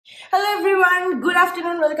Hello everyone, good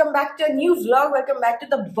afternoon, welcome back to a new vlog, welcome back to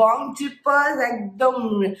the Bong trippers. একদম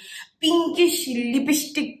pinkish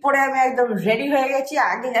lipstick পরে আমি একদম ready হয়ে গেছি,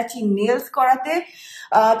 আগে যাচ্ছি নেলস করাতে।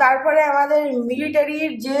 তারপরে আমাদের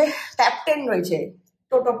মিলিটারির যে ক্যাপ্টেন রয়েছে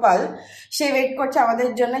টোটোপাল, সে ওয়েট করছে আমাদের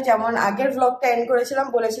জন্য। যেমন আগের ভ্লগটা এন্ড করেছিলাম,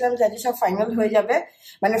 বলেছিলাম যে সব ফাইনাল হয়ে যাবে,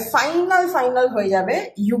 মানে ফাইনাল হয়ে যাবে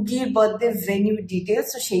ইউগির বার্থডে ভেনিউ ডিটেলস,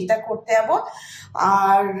 তো সেইটা করতে যাবো।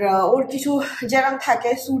 আর ওর কিছু যেরকম থাকে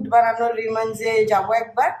স্যুট বানানো, রিমান্সে যাবো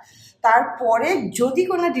একবার। তারপরে যদি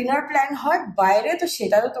কোনো ডিনার প্ল্যান হয় বাইরে, তো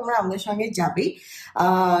সেটা তো তোমরা আমাদের সঙ্গে যাবেই।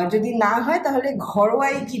 যদি না হয় তাহলে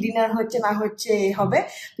ঘরোয়াই কি ডিনার হচ্ছে না হচ্ছে হবে।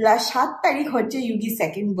 প্লাস 7 তারিখ হচ্ছে ইউগি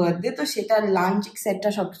সেকেন্ড বার্থডে, তো সেটা লাঞ্চ সেটটা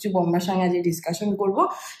সবকিছু বোম্বার সঙ্গে আজ ডিসকাশন করবো।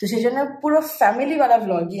 তো সেই জন্য পুরো ফ্যামিলিওয়ালা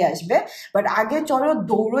ভ্লগই আসবে। বাট আগে চলো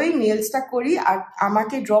দৌড়োই নেলসটা করি, আর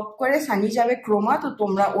আমাকে ড্রপ করে সানি যাবে ক্রোমা, তো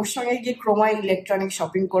তোমরা ওর সঙ্গে গিয়ে ক্রোমা ইলেকট্রনিক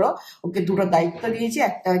শপিং করো। ওকে দুটো দায়িত্ব দিয়েছি,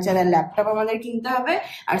 একটা হচ্ছে ল্যাপটপ আমাদের কিনতে হবে,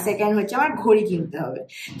 আর সেকেন্ড হচ্ছে আমার ঘড়ি কিনতে হবে।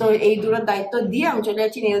 তো এই দুটো দায়িত্ব দিয়ে আমি চলে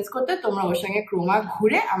যাচ্ছি নেলস করতে। তোমরা ওর সঙ্গে ক্রোমা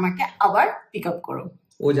ঘুরে আমাকে আবার পিক আপ করো।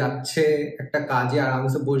 ও যাচ্ছে একটা কাজে,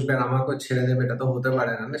 আরামসে বসবে আর আমাকে ছেড়ে দেবে, এটা তো হতে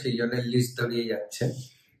পারে না, সেই জন্য লিস্ট ধরিয়ে যাচ্ছে।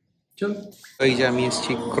 চল, এই যে আমি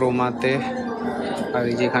এসেছি ক্রোমাতে, আর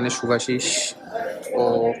এই যে এখানে শুভাশিস ও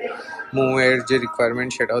মৌয়ের যে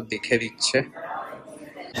রিকোয়ারমেন্ট সেটাও দেখে দিচ্ছে।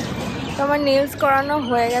 তো আমার নেলস করানো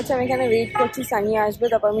হয়ে গেছে, আমি এখানে ওয়েট করছি সানি আসবে,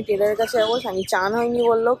 তারপর আমি টেলারের কাছে যাবো। সানি চান হয়নি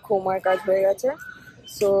বললো, ক্রোমার কাজ হয়ে গেছে।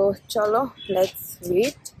 সো চলো লেটস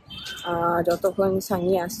ওয়েট যতক্ষণ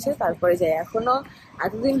সানি আসছে তারপরে যাই। এখনো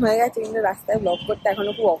এতদিন হয়ে গেছে কিন্তু রাস্তায় ব্লগ করতে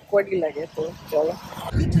এখনো খুব অকওয়ার্ডই লাগে। তো চলো।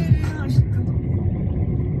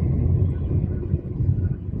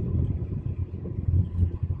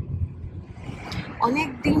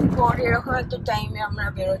 অনেকদিন পর এরকম একটা টাইমে আমরা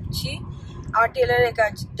বেরোচ্ছি। আমার টেলারের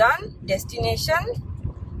কাজ ডান, ডেস্টিনেশন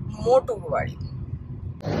মোটু বাড়ি।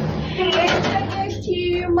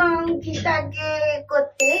 মাংকিটাকে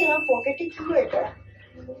করতে আমার পকেটে ছিল এটা।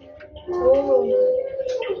 ও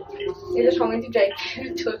এটা সমিতি ড্রাইভ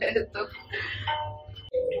চলে যেত।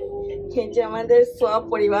 যে আমাদের সব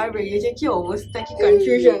পরিবার বেরিয়েছে, কি অবস্থা, কি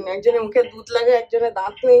কনফিউশন। একজনের মুখে দুধ লাগে, একজনের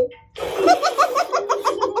দাঁত নেই,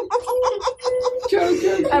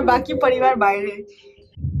 আর বাকি পরিবার বাইরে।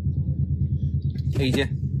 এই যে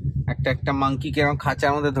একটা মাংকি কেরম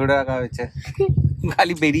খাঁচার মধ্যে ধরে রাখা হয়েছে,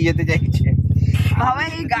 খালি বেরিয়ে যেতে চাইছে। বাবা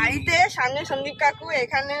এই গাড়িতে সামনে সন্দীপ কাকু,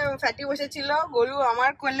 এখানে ফ্যাটি বসেছিল, গোলু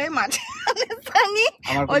আমার কোলে, মাঝখানে সানি,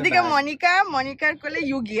 ওদিকে মনিকার কোলে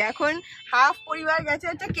ইউগি। এখন হাফ পরিবার গেছে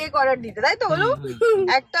হচ্ছে কেক অর্ডার দিতে, তাই তো গোলু?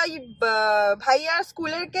 একটা ভাইয়ার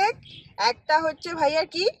স্কুলের কেক, একটা হচ্ছে ভাইয়ার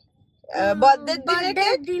কি বার্থডে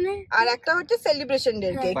দিনে, আর একটা হচ্ছে সেলিব্রেশন ডে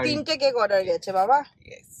কেক। 3টে কেক অর্ডার গেছে বাবা।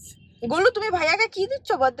 গোলু তুমি ভাইয়াকে কি দিচ্ছ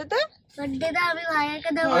বার্থডেতে? আমি ভাইয়াকে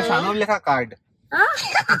দেবো সানব লেখা কার্ড,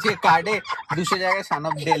 যে কার্ডে 200 জায়গায়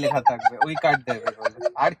সানব ডে লেখা থাকবে, ওই কার্ড দেবে।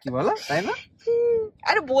 আর কি বলো, তাই না?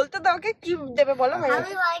 আরে বলতে দাও, কে কি দেবে বলো।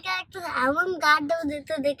 আমি ভাইকে একটা এমন কার্ড দেবো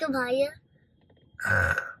যেটা দেখে ভাইয়া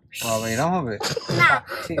বাবা এরকম হবে না,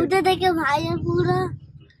 ওটা দেখে ভাইয়া পুরো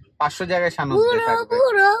 500 জায়গায় সানব ডে থাকবে।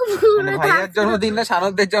 মানে ভাইয়ার জন্মদিন না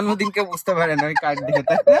সানবদের জন্মদিনকে বুঝতে পারে না ওই কার্ড দেখে,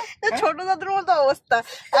 তাই না? ছোট দাদুর মতো অবস্থা,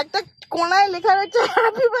 একটা কোনায় লেখা রয়েছে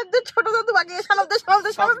হ্যাপি বার্থডে ছোট দাদু, বাকি সানবদের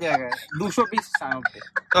সব জায়গায় 200 পিস সানব ডে।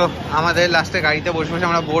 তো আমাদের লাস্টে গাড়িতে বসে বসে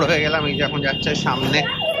আমরা বোর হয়ে গেলাম। এই যে এখন যাচ্ছে সামনে,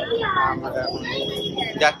 আমরা এখন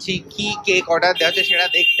যাচ্ছি কি কেক অর্ডার দেওয়া হচ্ছে সেটা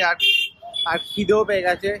দেখতে, আর খিদেও পেয়ে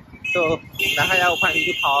গেছে, তো দেখা যায় ওখানে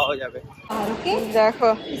কিছু খাওয়া হয়ে যাবে। দেখো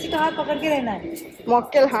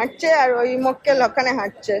মক্কেল হাঁটছে, আর ওই মক্কেল ওখানে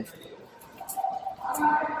হাঁটছে।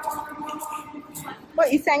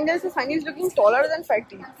 This angle se Sunny is looking taller than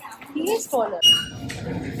Fatty. He is taller.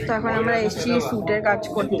 তো এখন আমরা এসেছি স্যুটের কাজ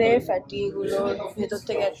করতে। ফ্যাটি এগুলো ভেতর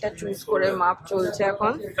থেকে একটা চুজ করে মাপ চলছে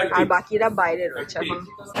এখন, আর বাকিরা বাইরে রয়েছে এখন।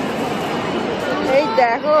 এই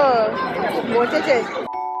দেখো বসেছে।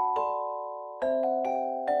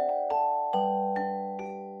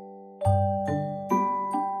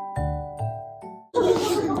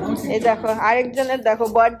 এই দেখো আরেকজনের, দেখো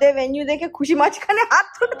বার্থডে ভেন্যু দেখে খুশি মাঝখানে হাত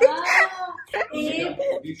তুলে।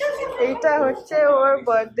 এইটা হচ্ছে ওর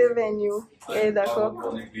বার্থডে ভেন্যু, এই দেখো।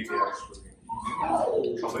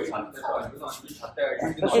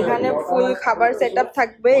 এখানে ফুল খাবার সেটআপ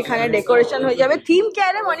থাকবে, এখানে ডেকোরেশন হয়ে যাবে। থিম কে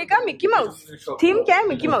রে মনিকা? মিকি মাউস থিম কে?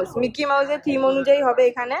 মিকি মাউসের থিম অনুযায়ী হবে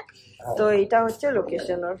এখানে। তো এইটা হচ্ছে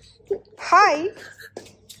লোকেশন ওর। হাই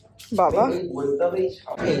বাবা,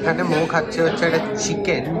 এখানে মৌ খাচ্ছে হচ্ছে একটা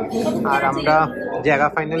চিকেন, আর আমরা জায়গা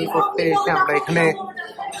ফাইনাল করতে এসে আমরা এখানে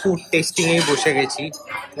ফুড টেস্টিং এ বসে গেছি।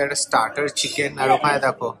 একটা স্টার্টার চিকেন, আর ওখানে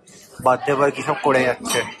দেখো বার্থডে বয় কি সব করে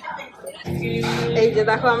যাচ্ছে। এই যে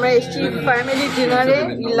দেখো আমরা এসছি ফ্যামিলি ডিনারে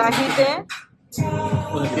ইলাহিতে।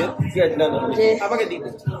 যে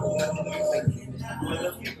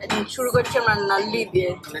শুরু করছি আমরা নাল্লি দিয়ে।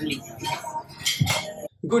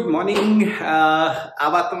 গুড মর্নিং,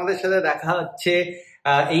 আবার তোমাদের সাথে দেখা হচ্ছে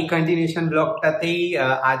এই কন্টিনিউশন ব্লগটাতেই।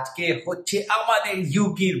 আজকে হচ্ছে আমাদের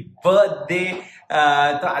ইউকির বার্থডে।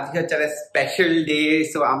 তো আজকে হচ্ছে একটা স্পেশাল ডে,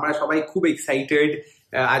 সো আমরা সবাই খুব এক্সাইটেড।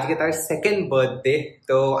 আজকে তার সেকেন্ড বার্থডে।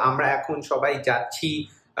 তো আমরা এখন সবাই যাচ্ছি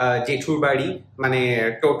জেঠুর বাড়ি, মানে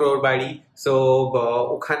টোটোর বাড়ি। সো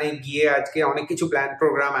ওখানে গিয়ে আজকে অনেক কিছু প্ল্যান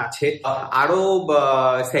প্রোগ্রাম আছে। আরো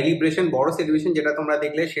সেলিব্রেশন, বড় সেলিব্রেশন যেটা তোমরা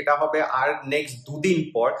দেখলে সেটা হবে আর নেক্সট 2 দিন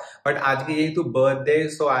পর। বাট আজকে যেহেতু বার্থডে,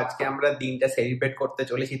 সো আজকে আমরা দিনটা সেলিব্রেট করতে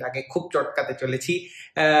চলেছি, তাকে খুব চটকাতে চলেছি।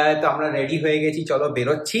 তো আমরা রেডি হয়ে গেছি, চলো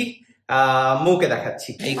বেরোচ্ছি, মুখে দেখাচ্ছি।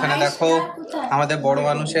 এইখানে দেখো আমাদের বড়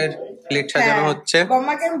মানুষের প্লেট সাজানো হচ্ছে।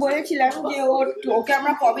 বম্মাকে আমি বলেছিলাম যে ওকে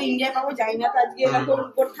আমরা কবে ইন্ডিয়ায় পাবো জানি না, তো আজকে এরকম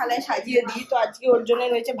ওর থালায় সাজিয়ে দিই। তো আজকে ওর জন্য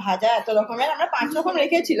রয়েছে ভাজা এত রকমের, আমরা 5 রকম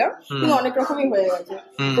রেখেছিলাম কিন্তু অনেক রকমই হয়ে গেছে।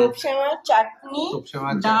 তোপসেমাই, চাটনি,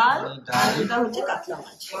 ডাল, আর এটা হচ্ছে কাতলা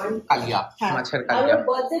মাছ, কালিয়া মাছের কালিয়া। আর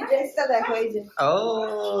বার্থডে ড্রেসটা দেখো, এই যে ও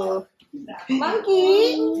মাঙ্কি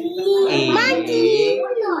মাঙ্কি।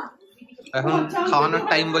 এখন খাওয়ানোর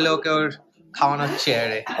টাইম বলে ওকে ওর খাওয়ানোর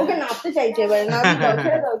চেয়ারে, ওকে নাপতে চাইছে এবারে, না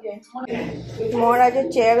ছেড়ে দাও ওকে। মহারাজের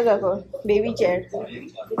চেয়ার দেখো, বেবি চেয়ার।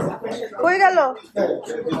 কই গেল?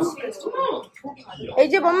 এই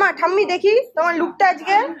যে বম্মা, ঠাম্মি দেখি তোমার লুকটা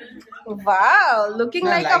আজকে। ওয়াও, লুকিং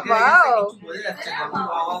লাইক আ ওয়াও।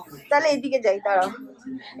 তাহলে এইদিকে যাই, দাঁড়াও।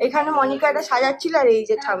 এখানে মনিকা এটা সাজাচ্ছিল, আর এই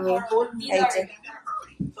যে ঠাম্মি, এই যে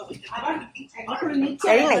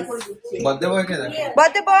ভেরি নাইস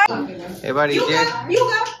বার্থডে বয়। এবার এই যে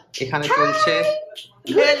এখানে চলছে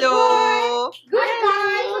হ্যালো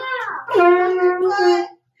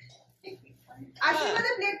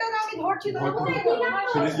আশীর্বাদের প্লেটটা আমি ধরছি,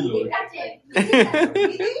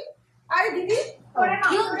 আরে দিদি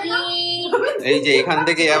এই যে এখান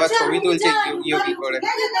থেকে আবার ছবি তুলছে ইউকি করে।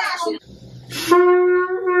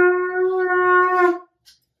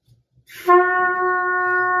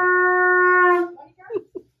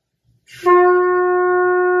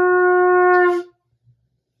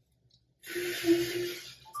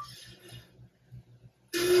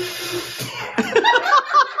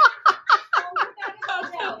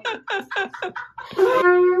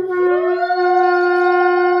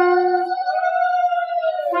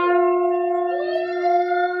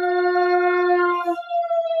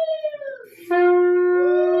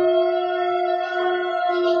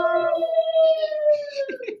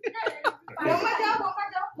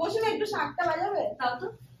 একটু শাকটা বাজাবে তাও তো,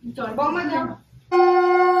 বম্মা যাও।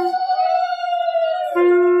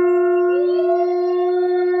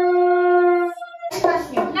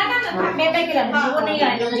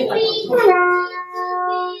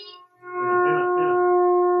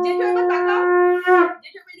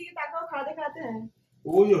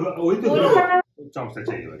 চামচটা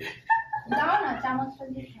চাই দাও না চামচটা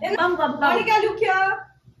দিয়ে। মনিকা লুকিয়া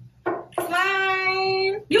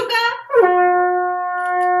স্মাইল, লুকা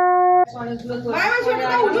মামা ছোট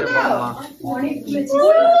দাও, উঠো দাও। অনেকগুলো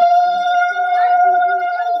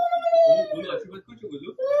আশীর্বাদ করছো গুলো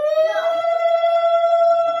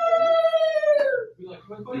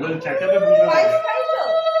এবার চাচাকে বুঝবে পাইস খাইছো,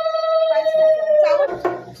 পাইস খাইছো চামচ।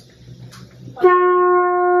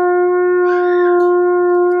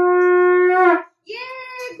 ইয়ে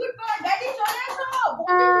গুড বয় ড্যাডি, চলে আসো।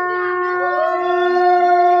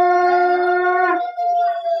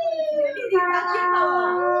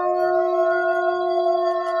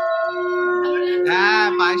 হ্যাঁ,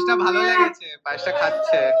 পায়েসটা ভালো লেগেছে, পায়েসটা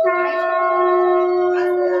খাচ্ছে।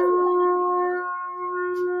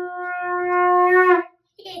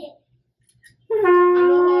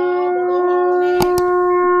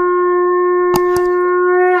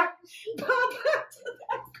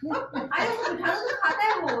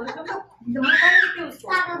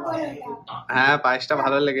 হ্যাঁ, পায়েসটা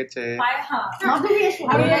ভালো লেগেছে।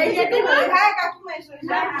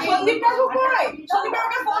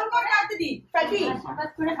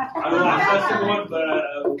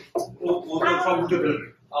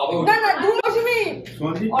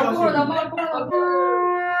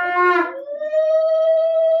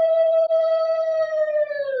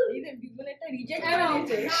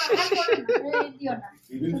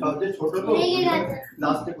 ছোট তো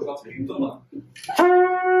লাস্টে করছে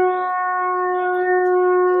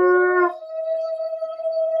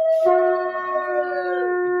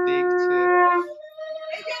দেখছে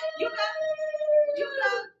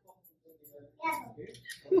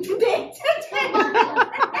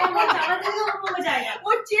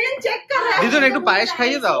দিদুন একটু পায়েস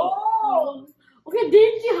খাইয়ে দাও।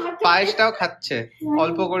 পায়েসটাও খাচ্ছে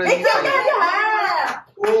অল্প করে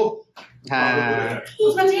হ্যাঁ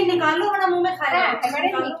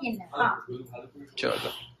চলো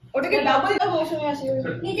ওটাকে ডাবল মৌসুমে আসে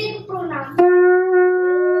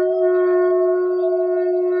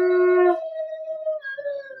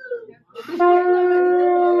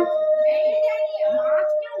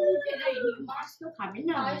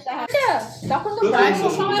তখন তো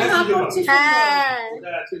সময় না করছি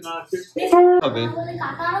হবে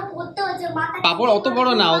পাপড় অত বড়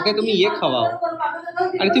না ওকে তুমি ইয়ে খাওয়াও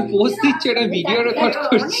আরে তুই পোস্ট দিচ্ছ এটা ভিডিও রেকর্ড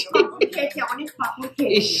করছিস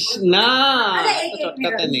ইস না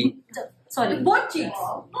চটকাতে নেই সরি বলছি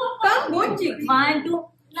কাম বলছি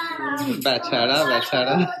বেচারা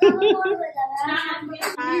বেচারা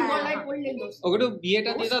ওকে তো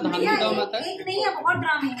বিয়েটা দিয়ে দাও ধান দিয়ে দাও মাথায়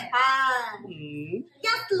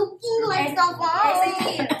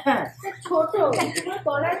ছোট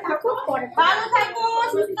ভালো থাকো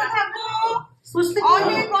সুস্থ থাকো সুস্থ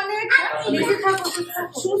অনেক অনেক বেঁচে থাকো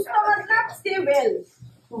সুস্থ মতলব স্টে ওয়েল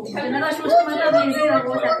সুস্থ মতলব বেঁচে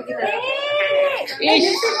থাকো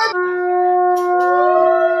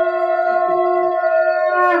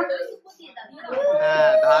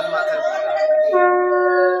হ্যাঁ ধান মাথায়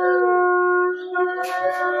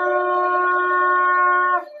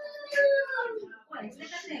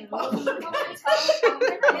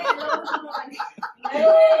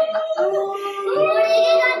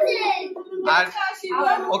আর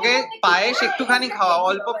ওকে পায়েস একটুখানি খাওয়া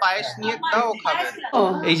অল্প পায়েস নিয়ে দাও ও খাবে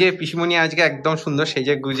এই যে পিসমণি আজকে একদম সুন্দর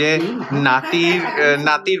সেজে গুজে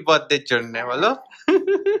নাতির বদ্দের জন্য বলো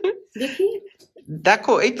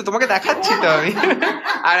দেখো এই তো তোমাকে দেখাচ্ছি তো আমি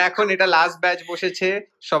আর এখন এটা লাস্ট ব্যাচ বসেছে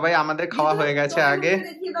সবাই আমাদের খাওয়া হয়ে গেছে আগে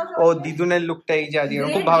ও দিদুনের লুকটা এই যে আজকে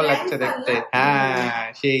খুব ভালো লাগছে দেখতে হ্যাঁ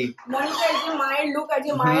সেই মায়ের লুক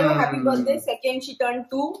আজকে মায়ের happy birthday second she turn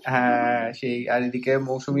 2 হ্যাঁ সেই আর এদিকে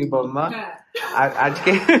মৌসুমী বম্মা আর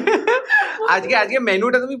আজকে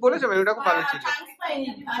মেনুটা তুমি বলেছো মেনুটা খুব ভালো ছিল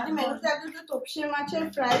আজকে মেনুতে আছে তপসে মাছের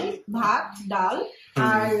ফ্রাই ভাত ডাল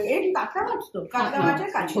আর এর কাঁচা মাছ তো কাঁচা মাছের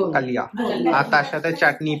কালিয়া আর তার সাথে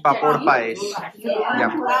চাটনি পাপড় পায়েস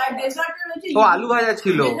ও আলু ভাজা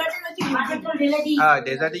ছিল হ্যাঁ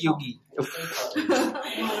ডেজার্টে ইউগি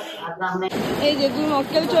এই যে দুই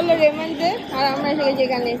মক্কেল চললো রেমন্ডে আর আমরা এসে গেছি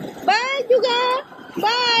এখানে বাই জুগা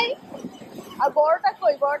বাই আর বড়টা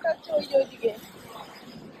কই বড়টা হচ্ছে ওই যে ওইদিকে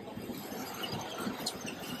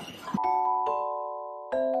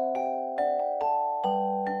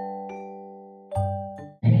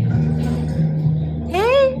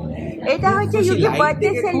এটা হচ্ছে ইউকি বার্থডে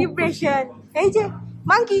সেলিব্রেশন এই যে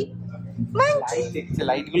মাঙ্কি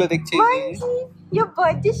লাইট গুলো দেখছে ইয়োর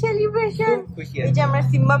বার্থডে সেলিব্রেশন এই যে আমরা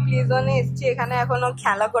সিম্বা প্লেজনে এসেছি এখানে এখনো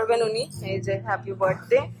খেলা করবেন উনি এই যে হ্যাপি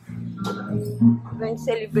বার্থডে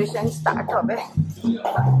সেলিব্রেশন স্টার্ট হবে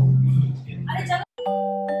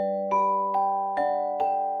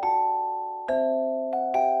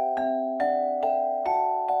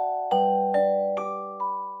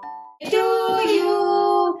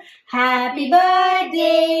Happy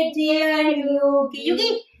birthday, dear Yuki. Yuki,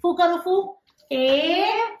 fu karo fu.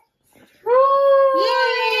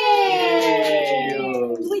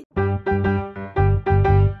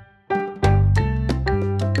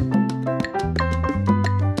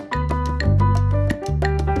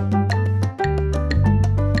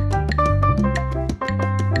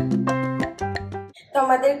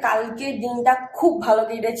 আমাদের কালকের দিনটা খুব ভালো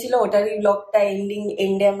কেটেছিল ওটারই ব্লগটা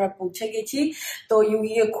এন্ডে আমরা পৌঁছে গেছি তো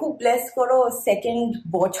ইউকে খুব ব্লেস করো সেকেন্ড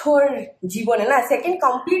বছর জীবনে না সেকেন্ড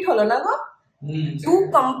কমপ্লিট হলো না গো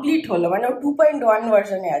 2 কমপ্লিট হলো মানে ও 2.1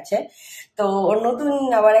 ভার্সনে আছে তো ওর নতুন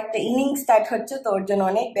আবার একটা ইনিংস স্টার্ট হচ্ছে তো ওর জন্য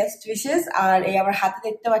অনেক বেস্ট উইশেস আর এই আমার হাতে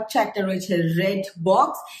দেখতে পাচ্ছ একটা রয়েছে রেড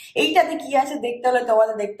বক্স এইটাতে কি আছে দেখতে হলে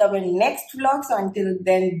তোমাদের দেখতে হবে নেক্সট ব্লগস আনটিল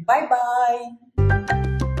দেন বাই বাই